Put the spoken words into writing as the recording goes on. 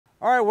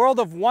All right, world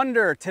of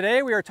wonder.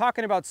 Today we are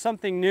talking about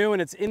something new, and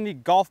it's in the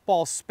golf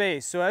ball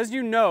space. So as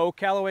you know,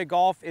 Callaway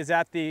Golf is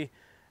at the, I'm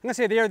gonna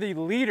say they are the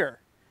leader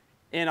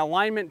in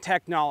alignment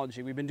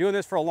technology. We've been doing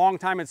this for a long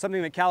time. It's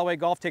something that Callaway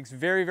Golf takes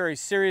very, very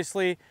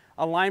seriously.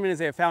 Alignment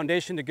is a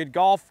foundation to good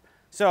golf.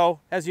 So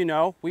as you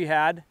know, we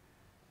had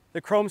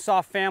the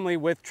ChromSoft family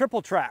with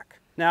TripleTrack.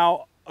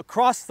 Now,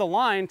 across the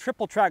line,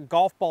 TripleTrack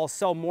golf balls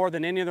sell more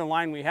than any other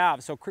line we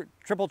have. So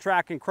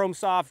TripleTrack and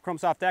ChromSoft,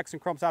 ChromSoft X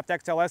and ChromSoft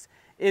XLS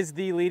is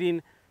the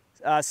leading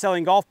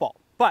selling golf ball.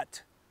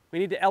 But we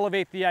need to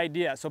elevate the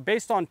idea. So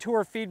based on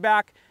tour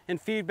feedback and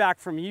feedback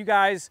from you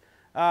guys,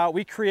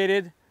 we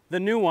created the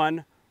new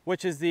one,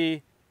 which is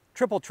the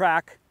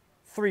TripleTrack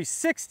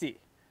 360,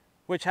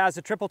 which has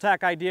the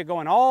TripleTrack idea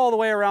going all the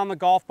way around the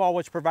golf ball,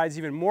 which provides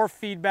even more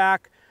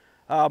feedback,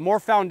 more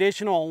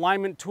foundational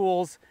alignment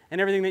tools, and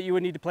everything that you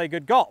would need to play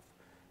good golf.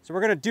 So we're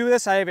gonna do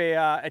this. I have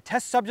a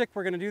test subject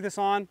we're gonna do this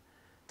on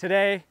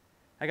today.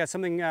 I got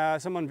something,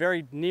 someone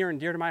very near and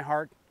dear to my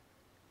heart.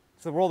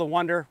 It's the world of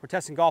wonder. We're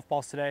testing golf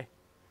balls today.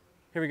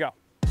 Here we go.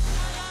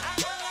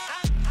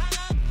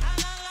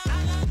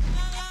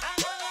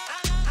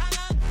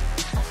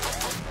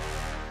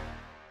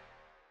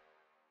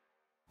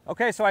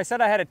 Okay, so I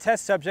said I had a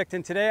test subject,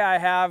 and today I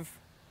have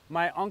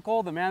my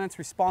uncle, the man that's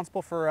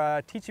responsible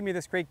for teaching me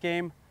this great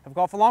game of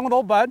golf, along with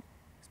old Bud.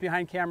 He's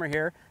behind camera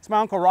here. It's my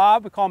Uncle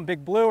Rob. We call him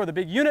Big Blue, or the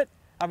Big Unit.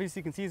 Obviously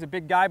you can see he's a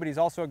big guy, but he's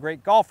also a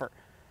great golfer.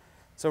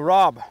 So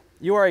Rob,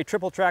 you are a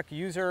TripleTrack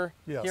user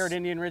here at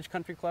Indian Ridge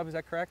Country Club, is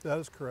that correct? That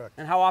is correct.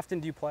 And how often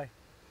do you play?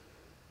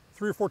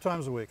 3 or 4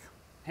 times a week.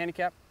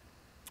 Handicap?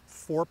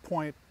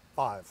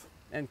 4.5.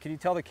 And can you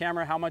tell the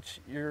camera how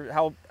much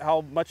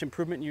how much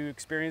improvement you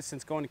experienced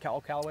since going to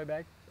Callaway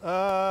bag?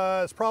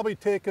 It's probably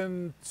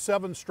taken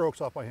 7 strokes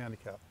off my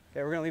handicap.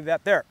 Okay, we're gonna leave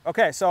that there.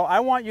 Okay, so I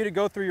want you to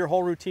go through your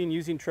whole routine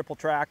using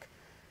TripleTrack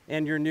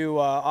and your new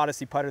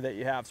Odyssey putter that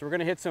you have. So we're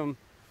gonna hit some,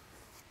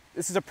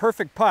 this is a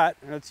perfect putt.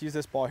 Let's use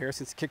this ball here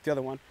since it kicked the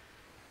other one.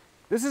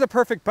 This is a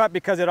perfect putt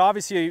because it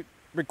obviously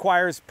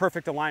requires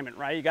perfect alignment,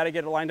 right? You gotta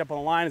get it lined up on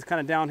the line. It's kind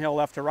of downhill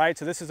left to right.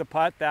 So this is a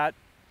putt that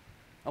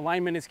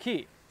alignment is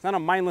key. It's not a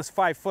mindless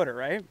 5-footer,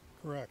 right?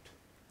 Correct.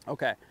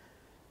 Okay.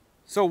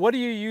 So what do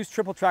you use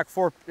TripleTrack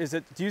for? Is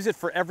it, do you use it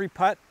for every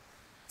putt,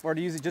 or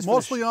do you use it just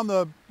mostly on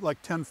the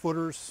like 10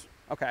 footers?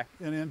 Okay.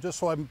 And just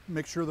so I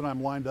make sure that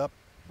I'm lined up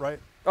right.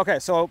 Okay,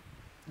 so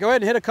go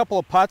ahead and hit a couple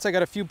of putts. I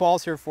got a few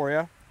balls here for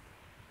you.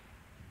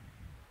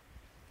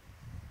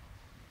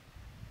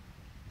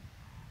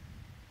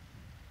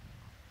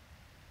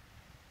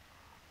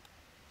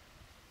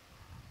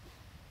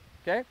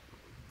 Okay,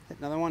 hit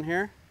another one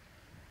here.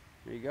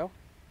 There you go.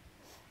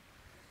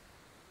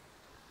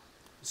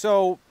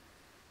 So,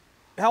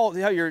 how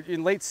you're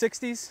in late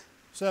 60s?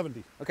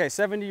 70. Okay,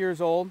 70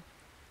 years old.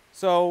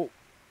 So,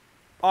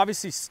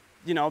 obviously,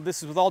 you know,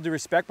 this is with all due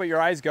respect, but your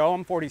eyes go.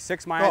 I'm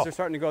 46, my eyes are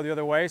starting to go the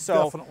other way.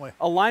 So, definitely.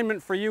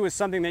 Alignment for you is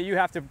something that you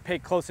have to pay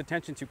close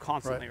attention to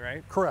constantly,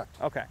 right? Correct.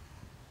 Okay.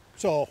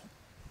 So,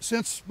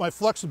 since my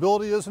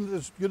flexibility isn't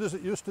as good as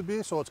it used to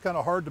be, so it's kind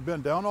of hard to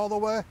bend down all the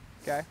way.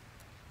 Okay.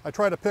 I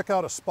try to pick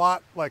out a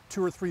spot like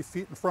 2 or 3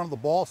 feet in front of the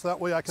ball, so that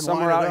way I can line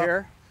it up. Somewhere out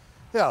here?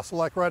 Yeah, so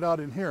like right out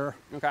in here.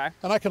 Okay.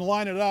 And I can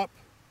line it up,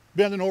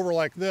 bending over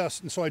like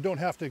this, and so I don't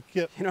have to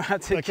get in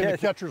a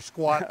catcher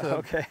squat to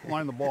okay.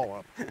 line the ball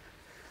up.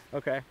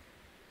 Okay.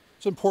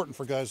 It's important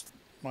for guys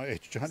my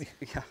age, Johnny.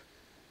 Yeah.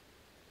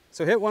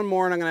 So hit one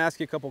more, and I'm going to ask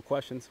you a couple of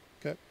questions.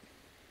 Okay.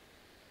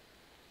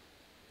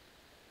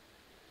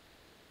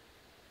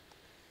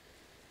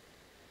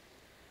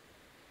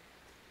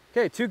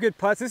 Okay, 2 good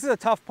putts. This is a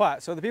tough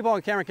putt, so the people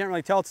on camera can't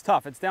really tell it's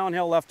tough. It's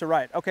downhill left to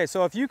right. Okay,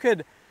 so if you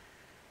could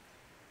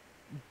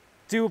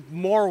do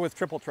more with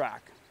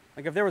TripleTrack,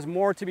 like if there was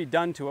more to be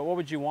done to it, what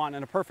would you want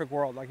in a perfect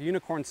world? Like a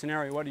unicorn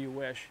scenario, what do you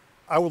wish?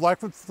 I would like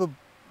for the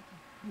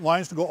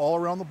lines to go all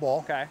around the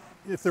ball. Okay.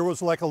 If there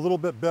was like a little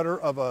bit better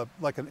of a,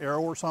 like an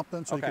arrow or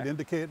something, so you Okay. could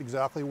indicate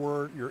exactly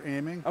where you're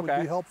aiming would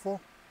Okay. be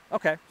helpful.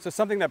 Okay, so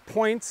something that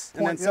points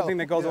and then something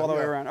that goes all the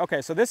way around.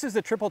 Okay, so this is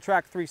the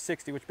TripleTrack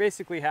 360, which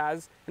basically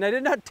has, and I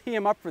did not tee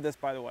him up for this,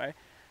 by the way.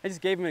 I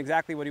just gave him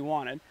exactly what he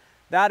wanted.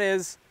 That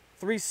is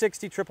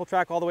 360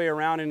 TripleTrack all the way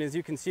around, and as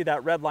you can see,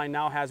 that red line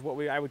now has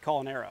what I would call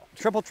an arrow.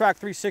 TripleTrack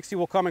 360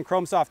 will come in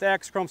ChromSoft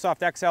X, ChromSoft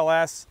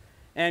XLS,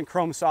 and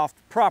ChromSoft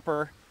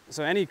Proper.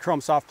 So any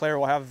ChromSoft player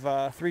will have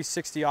a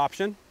 360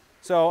 option.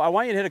 So I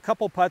want you to hit a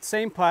couple putts,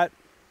 same putt.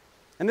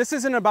 And this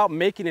isn't about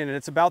making it,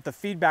 it's about the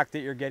feedback that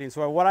you're getting.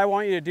 So what I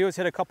want you to do is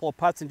hit a couple of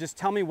putts and just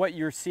tell me what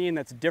you're seeing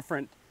that's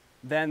different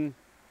than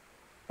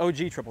OG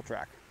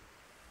TripleTrack.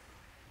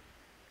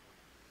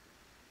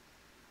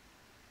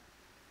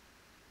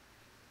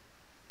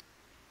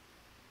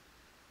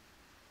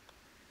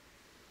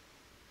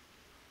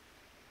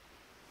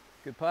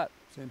 Good putt.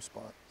 Same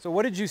spot. So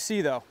what did you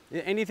see though?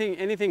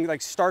 Anything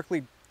like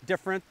starkly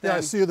different than...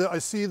 Yeah, I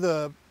see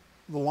the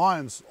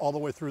lines all the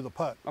way through the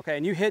putt. Okay,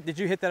 and did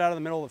you hit that out of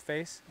the middle of the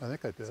face? I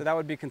think I did. So that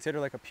would be considered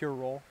like a pure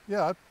roll?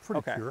 Yeah, pretty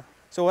okay. pure.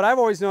 So what I've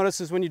always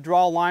noticed is when you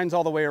draw lines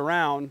all the way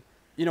around,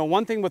 you know,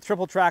 one thing with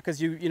triple track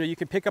is you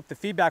can pick up the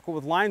feedback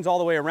with lines all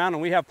the way around,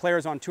 and we have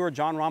players on tour,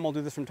 John Rahm will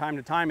do this from time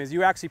to time, is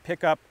you actually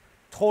pick up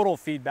total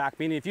feedback,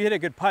 meaning if you hit a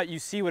good putt, you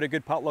see what a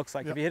good putt looks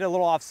like. Yep. If you hit a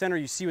little off center,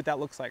 you see what that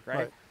looks like,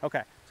 right?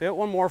 Okay, so hit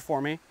one more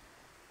for me.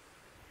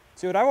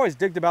 See, what I've always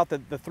digged about the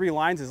 3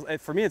 lines is,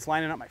 for me, it's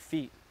lining up my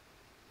feet.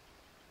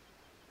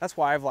 That's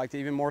why I've liked it,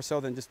 even more so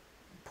than just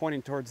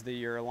pointing towards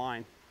your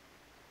line.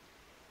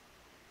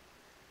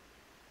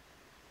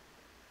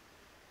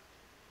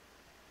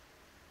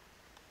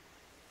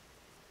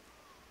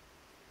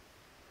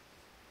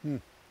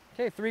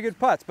 Okay, 3 good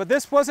putts. But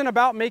this wasn't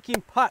about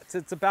making putts.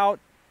 It's about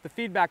the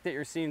feedback that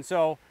you're seeing.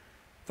 So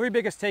 3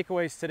 biggest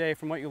takeaways today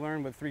from what you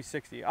learned with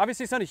 360.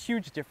 Obviously, it's not a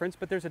huge difference,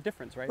 but there's a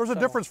difference, right? There's a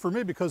difference for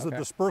me because the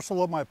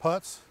dispersal of my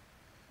putts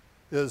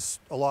is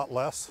a lot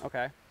less.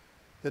 Okay.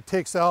 It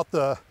takes out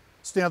the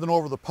standing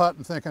over the putt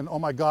and thinking, oh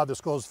my God,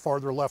 this goes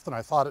farther left than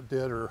I thought it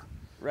did, or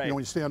you know,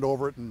 when you stand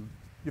over it. And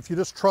if you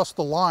just trust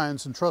the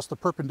lines and trust the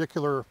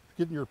perpendicular,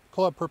 getting your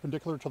club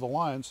perpendicular to the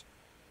lines,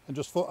 and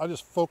I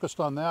just focused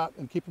on that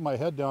and keeping my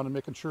head down and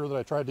making sure that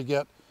I tried to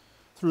get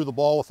through the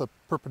ball with a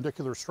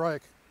perpendicular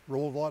strike,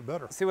 rolled a lot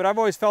better. See, what I've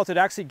always felt, it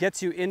actually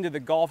gets you into the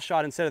golf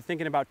shot instead of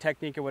thinking about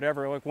technique or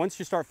whatever. Like once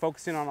you start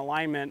focusing on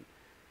alignment,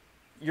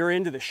 you're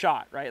into the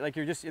shot, right? Like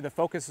the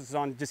focus is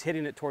on just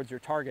hitting it towards your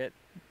target.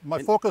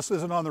 My focus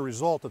isn't on the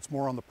result, it's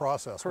more on the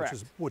process,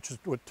 which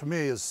what to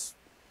me is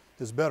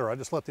better. I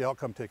just let the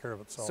outcome take care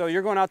of itself. So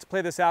you're going out to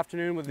play this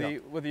afternoon with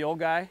the old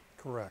guy?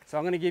 Correct. So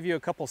I'm going to give you a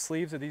couple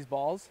sleeves of these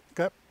balls.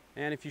 Okay.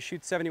 And if you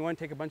shoot 71,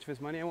 take a bunch of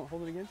his money. I won't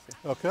hold it against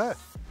you. Okay.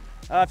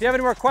 If you have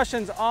any more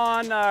questions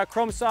on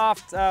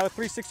ChromeSoft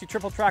 360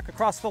 triple track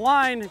across the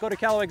line, go to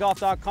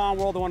CallawayGolf.com,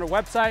 World of Wonder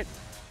website.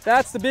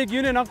 That's the big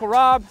unit, Uncle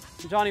Rob,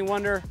 Johnny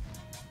Wonder.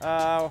 We're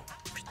out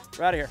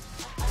of here.